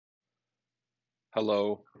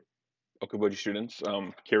Hello, Okaboji students,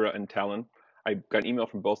 Kira and Talon. I got an email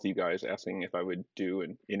from both of you guys asking if I would do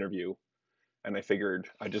an interview, and I figured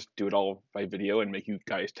I'd just do it all by video and make you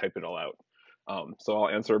guys type it all out. So I'll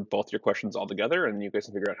answer both your questions all together, and you guys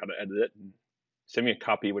can figure out how to edit it. And send me a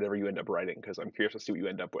copy of whatever you end up writing, because I'm curious to see what you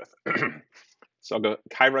end up with. So I'll go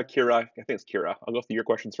Kyra, Kira. I think it's Kira. I'll go through your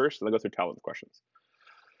questions first, and I'll go through Talon's questions.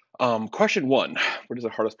 Question one: what is the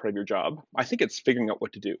hardest part of your job? I think it's figuring out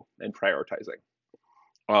what to do and prioritizing.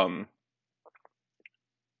 Um,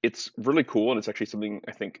 it's really cool, and it's actually something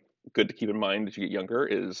I think good to keep in mind as you get younger.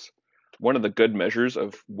 Is one of the good measures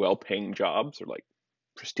of well-paying jobs or like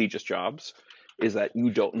prestigious jobs is that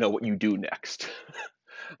you don't know what you do next.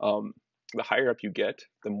 um, the higher up you get,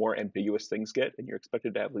 the more ambiguous things get, and you're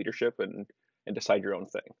expected to have leadership and decide your own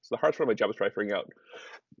thing. So the hardest part of my job is trying to figuring out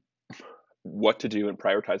what to do and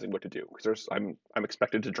prioritizing what to do, because I'm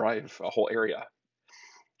expected to drive a whole area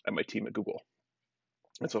at my team at Google,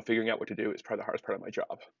 and so figuring out what to do is probably the hardest part of my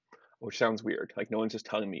job, which sounds weird. Like no one's just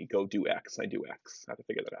telling me go do X. I do X. I have to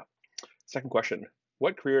figure that out. Second question: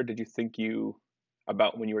 what career did you think you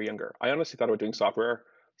about when you were younger? I honestly thought about doing software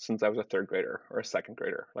since I was a third grader or a second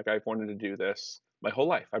grader. Like I've wanted to do this my whole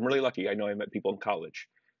life. I'm really lucky. I know I met people in college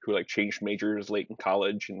who like changed majors late in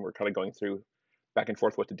college and were kind of going through back and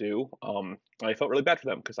forth what to do. I felt really bad for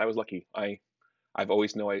them because I was lucky. I've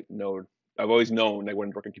always I've always known I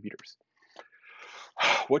wanted to work in computers.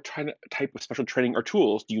 What type of special training or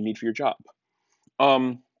tools do you need for your job?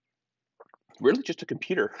 Um, Really, just a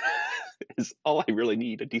computer is all I really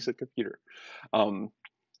need. A decent computer. Um,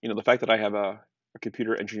 the fact that I have a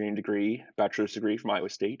computer engineering degree, bachelor's degree from Iowa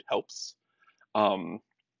State helps. Um,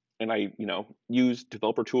 and I, use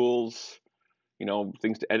developer tools,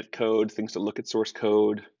 things to edit code, things to look at source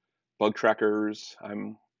code, bug trackers.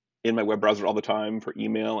 I'm in my web browser all the time for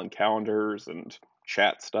email and calendars and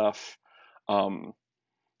chat stuff. Um,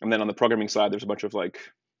 and then on the programming side, there's a bunch of like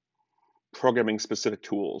programming specific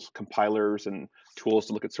tools, compilers and tools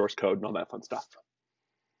to look at source code and all that fun stuff.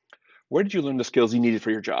 Where did you learn the skills you needed for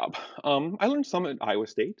your job? I learned some at Iowa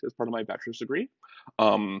State as part of my bachelor's degree.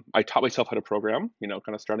 I taught myself how to program, kind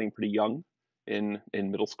of starting pretty young in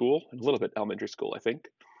middle school and a little bit elementary school, I think.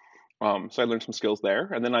 So I learned some skills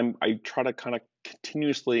there, and then I try to kind of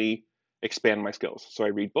continuously expand my skills. So I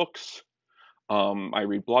read books, I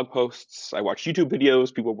read blog posts, I watch YouTube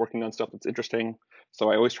videos, people working on stuff that's interesting. So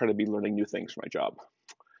I always try to be learning new things for my job.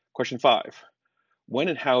 Question five: when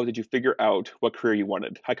and how did you figure out what career you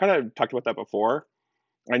wanted? I kind of talked about that before.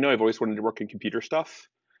 I know I've always wanted to work in computer stuff.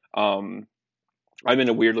 Um, I'm in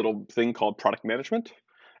a weird little thing called product management,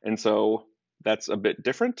 and so that's a bit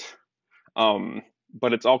different. Um,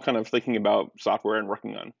 but it's all kind of thinking about software and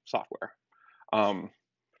working on software. Um,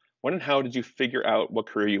 when and how did you figure out what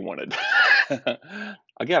career you wanted?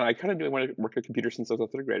 Again, I kind of knew I wanted to work at computers since I was a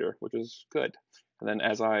third grader, which is good. And then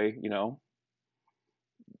as I,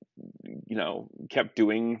 kept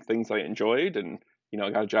doing things I enjoyed, and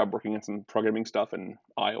I got a job working on some programming stuff in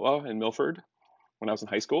Iowa in Milford when I was in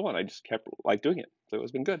high school, and I just kept like doing it. So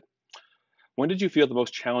it's been good. When did you feel the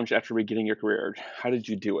most challenged after beginning your career? How did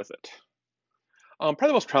you deal with it? Probably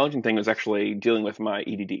the most challenging thing was actually dealing with my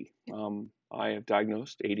EDD. I have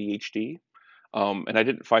diagnosed ADHD, and I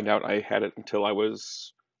didn't find out I had it until I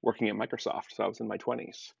was working at Microsoft. So I was in my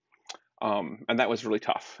 20s. And that was really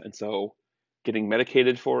tough. And so getting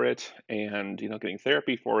medicated for it and, getting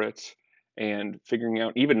therapy for it and figuring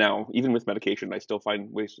out, even now, even with medication, I still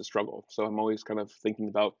find ways to struggle. So I'm always kind of thinking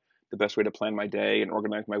about the best way to plan my day and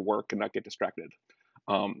organize my work and not get distracted.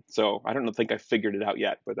 So I don't think I figured it out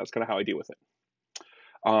yet, but that's kind of how I deal with it.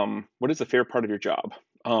 What is the favorite part of your job?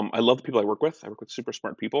 I love the people I work with. I work with super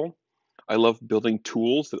smart people. I love building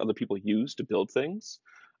tools that other people use to build things,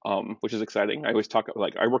 which is exciting. I always talk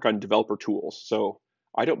like I work on developer tools. So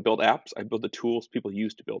I don't build apps. I build the tools people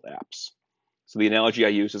use to build apps. So the analogy I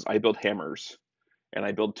use is I build hammers and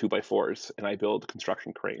I build 2x4s and I build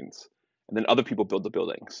construction cranes. And then other people build the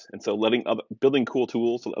buildings. And so building cool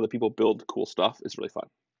tools so that other people build cool stuff is really fun.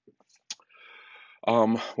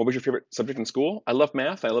 What was your favorite subject in school? I love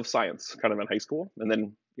math. I love science, kind of in high school. And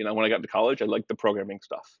then, when I got to college, I liked the programming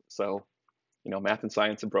stuff. So, math and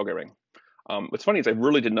science and programming. What's funny is I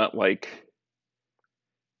really did not like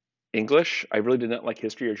English. I really did not like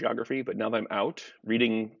history or geography. But now that I'm out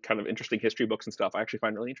reading kind of interesting history books and stuff, I actually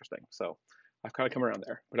find really interesting. So I've kind of come around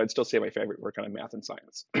there. But I'd still say my favorite were kind of math and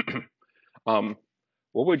science. um,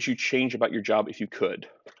 what would you change about your job if you could?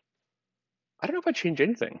 I don't know if I'd change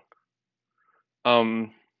anything.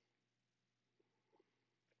 Um,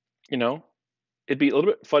 you know, it'd be a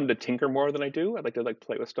little bit fun to tinker more than I do. I'd like to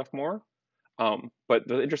play with stuff more. But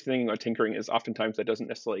the interesting thing about tinkering is oftentimes that doesn't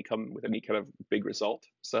necessarily come with any kind of big result.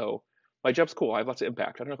 So my job's cool. I have lots of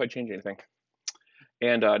impact. I don't know if I'd change anything.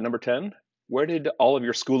 And number 10, where did all of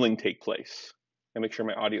your schooling take place? And make sure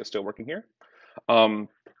my audio is still working here. Um,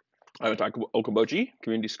 I went to Okoboji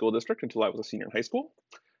Community School District until I was a senior in high school.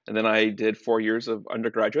 And then I did 4 years of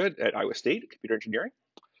undergraduate at Iowa State, computer engineering.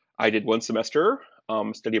 I did one semester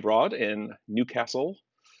study abroad in Newcastle,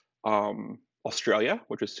 Australia,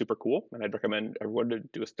 which was super cool. And I'd recommend everyone to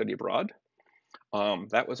do a study abroad.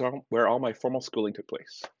 That was where all my formal schooling took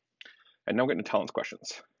place. And now I'm getting to Talon's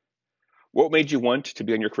questions. What made you want to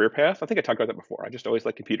be on your career path? I think I talked about that before. I just always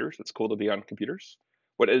like computers. It's cool to be on computers.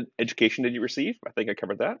 What education did you receive? I think I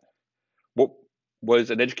covered that. What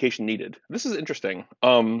was an education needed? This is interesting.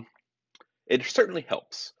 It certainly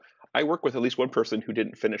helps. I work with at least one person who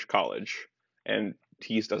didn't finish college, and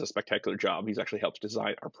he does a spectacular job. He's actually helped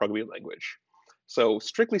design our programming language. So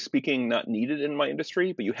strictly speaking, not needed in my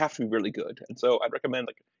industry, but you have to be really good. And so I'd recommend,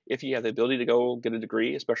 like, if you have the ability to go get a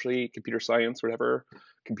degree, especially computer science, whatever,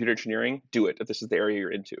 computer engineering, do it if this is the area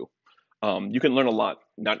you're into. You can learn a lot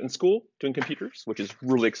not in school doing computers, which is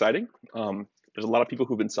really exciting. There's a lot of people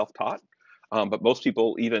who've been self-taught, but most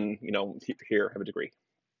people, even here, have a degree.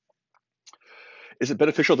 Is it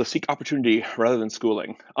beneficial to seek opportunity rather than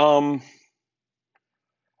schooling?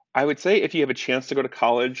 I would say if you have a chance to go to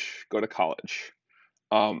college, go to college,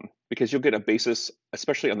 because you'll get a basis,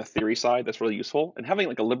 especially on the theory side, that's really useful. And having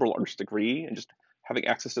like a liberal arts degree and just having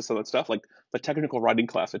access to some of that stuff, like the technical writing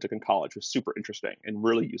class I took in college was super interesting and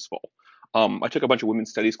really useful. I took a bunch of women's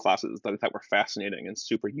studies classes that I thought were fascinating and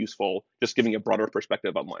super useful, just giving a broader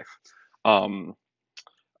perspective on life. Um,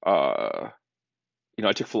 uh,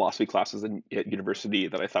 I took philosophy classes at university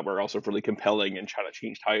that I thought were also really compelling and kind of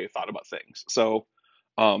changed how I thought about things. So,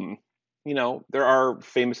 um, there are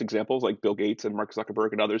famous examples like Bill Gates and Mark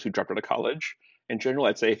Zuckerberg and others who dropped out of college. In general,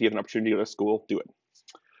 I'd say if you have an opportunity to go to school, do it.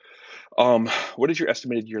 What is your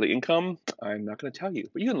estimated yearly income? I'm not going to tell you,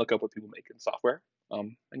 but you can look up what people make in software,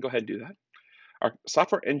 and go ahead and do that. Are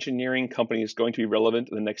software engineering companies going to be relevant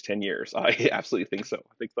in the next 10 years? I absolutely think so.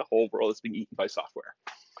 I think the whole world is being eaten by software.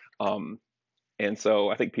 Um, and so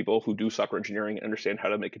I think people who do software engineering and understand how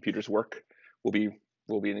to make computers work will be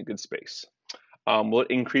in a good space. Will it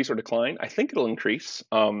increase or decline? I think it'll increase.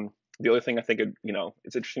 The other thing I think,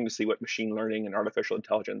 it's interesting to see what machine learning and artificial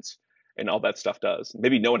intelligence and all that stuff does.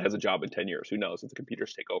 Maybe no one has a job in 10 years. Who knows if the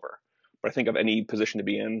computers take over? But I think of any position to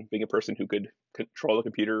be in, being a person who could control the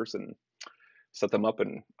computers and set them up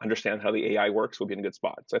and understand how the AI works will be in a good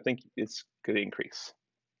spot. So I think it's going to increase.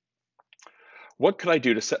 What could I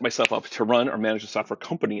do to set myself up to run or manage a software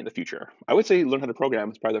company in the future? I would say learn how to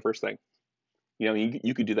program is probably the first thing.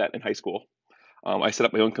 You could do that in high school. I set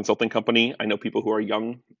up my own consulting company. I know people who are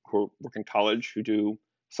young, who work in college, who do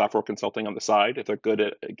software consulting on the side if they're good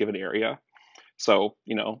at a given area. So,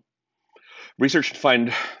 research to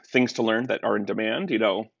find things to learn that are in demand.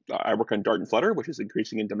 I work on Dart and Flutter, which is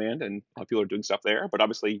increasing in demand, and a lot of people are doing stuff there. But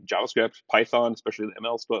obviously, JavaScript, Python, especially the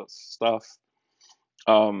ML stuff.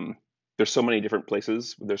 There's so many different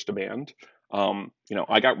places where there's demand.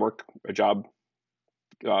 I got a job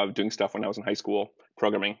doing stuff when I was in high school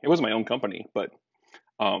programming. It wasn't my own company, but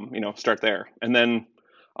start there. And then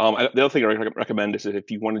the other thing I recommend is that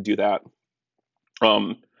if you want to do that,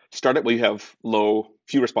 start it where you have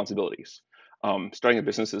few responsibilities. Starting a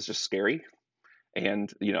business is just scary,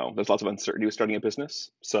 and there's lots of uncertainty with starting a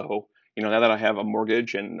business. So now that I have a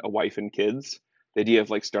mortgage and a wife and kids, the idea of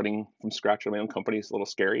like starting from scratch on my own company is a little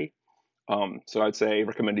scary. So I'd say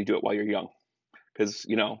recommend you do it while you're young, because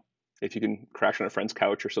if you can crash on a friend's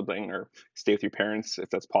couch or something, or stay with your parents if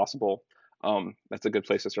that's possible, that's a good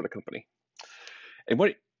place to start a company. And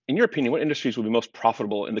in your opinion, what industries will be most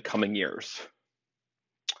profitable in the coming years?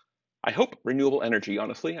 I hope renewable energy,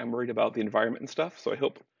 honestly. I'm worried about the environment and stuff. So I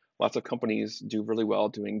hope lots of companies do really well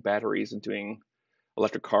doing batteries and doing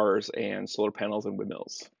electric cars and solar panels and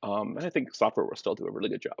windmills. And I think software will still do a really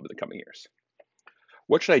good job in the coming years.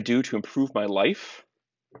 What should I do to improve my life?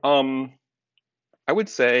 I would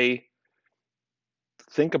say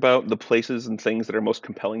think about the places and things that are most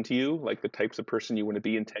compelling to you, like the types of person you want to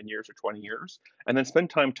be in 10 years or 20 years, and then spend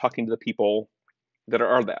time talking to the people that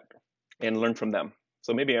are that and learn from them.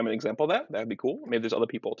 So maybe I'm an example of that. That'd be cool. Maybe there's other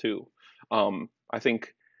people too. I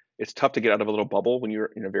think it's tough to get out of a little bubble when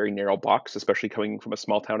you're in a very narrow box, especially coming from a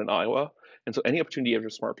small town in Iowa. And so any opportunity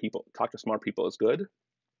to talk to smart people is good.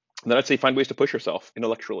 And then I'd say find ways to push yourself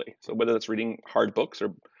intellectually. So whether that's reading hard books,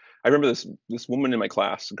 or I remember this woman in my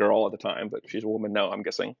class, girl at the time, but she's a woman now, I'm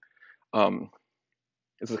guessing. Um,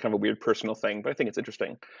 This is kind of a weird personal thing, but I think it's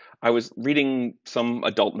interesting. I was reading some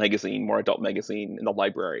adult magazine, more adult magazine in the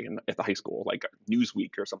library at the high school, like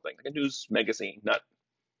Newsweek or something, like a news magazine,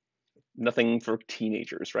 nothing for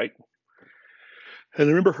teenagers, right? And I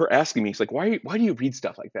remember her asking me, she's like, why do you read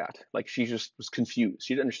stuff like that? Like she just was confused.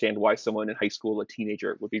 She didn't understand why someone in high school, a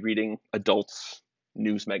teenager, would be reading adults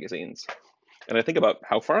news magazines. And I think about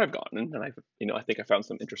how far I've gotten, and I think I found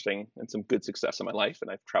some interesting and some good success in my life,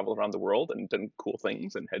 and I've traveled around the world and done cool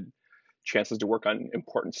things and had chances to work on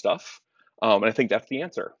important stuff. And I think that's the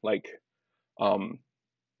answer. Like, um,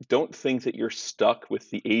 don't think that you're stuck with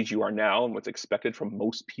the age you are now and what's expected from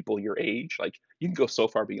most people your age. Like, you can go so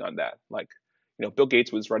far beyond that. Like, Bill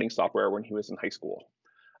Gates was writing software when he was in high school,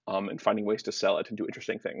 and finding ways to sell it and do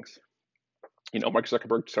interesting things. Mark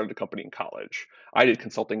Zuckerberg started a company in college. I did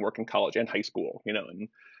consulting work in college and high school,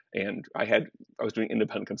 and I was doing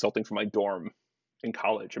independent consulting for my dorm in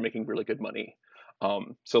college and making really good money.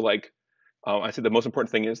 So like, I said the most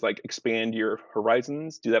important thing is like expand your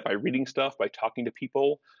horizons. Do that by reading stuff, by talking to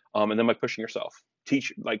people, and then by pushing yourself.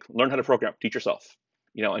 Learn how to program. Teach yourself.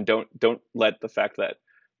 And don't let the fact that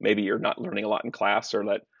maybe you're not learning a lot in class or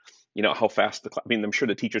that how fast I mean, I'm sure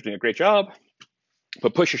the teacher's doing a great job,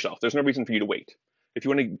 but push yourself. There's no reason for you to wait. If you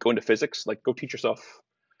want to go into physics, like go teach yourself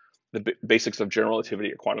the basics of general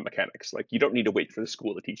relativity or quantum mechanics. Like you don't need to wait for the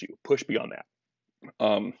school to teach you. Push beyond that.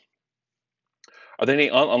 Um, are there any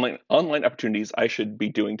online opportunities I should be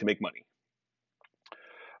doing to make money?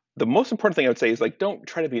 The most important thing I would say is like don't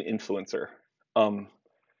try to be an influencer. Um,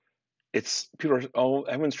 it's people are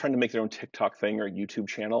everyone's trying to make their own TikTok thing or YouTube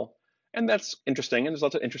channel, and that's interesting. And there's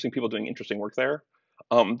lots of interesting people doing interesting work there.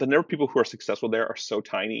 The number of people who are successful there are so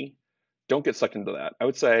tiny. Don't get sucked into that. I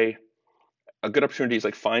would say a good opportunity is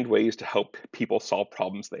like find ways to help people solve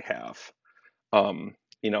problems they have.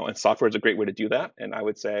 And software is a great way to do that. And I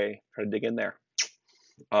would say try to dig in there.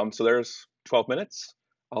 So there's 12 minutes.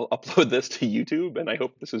 I'll upload this to YouTube, and I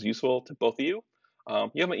hope this is useful to both of you.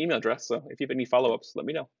 You have my email address, so if you have any follow-ups, let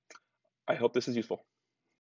me know. I hope this is useful.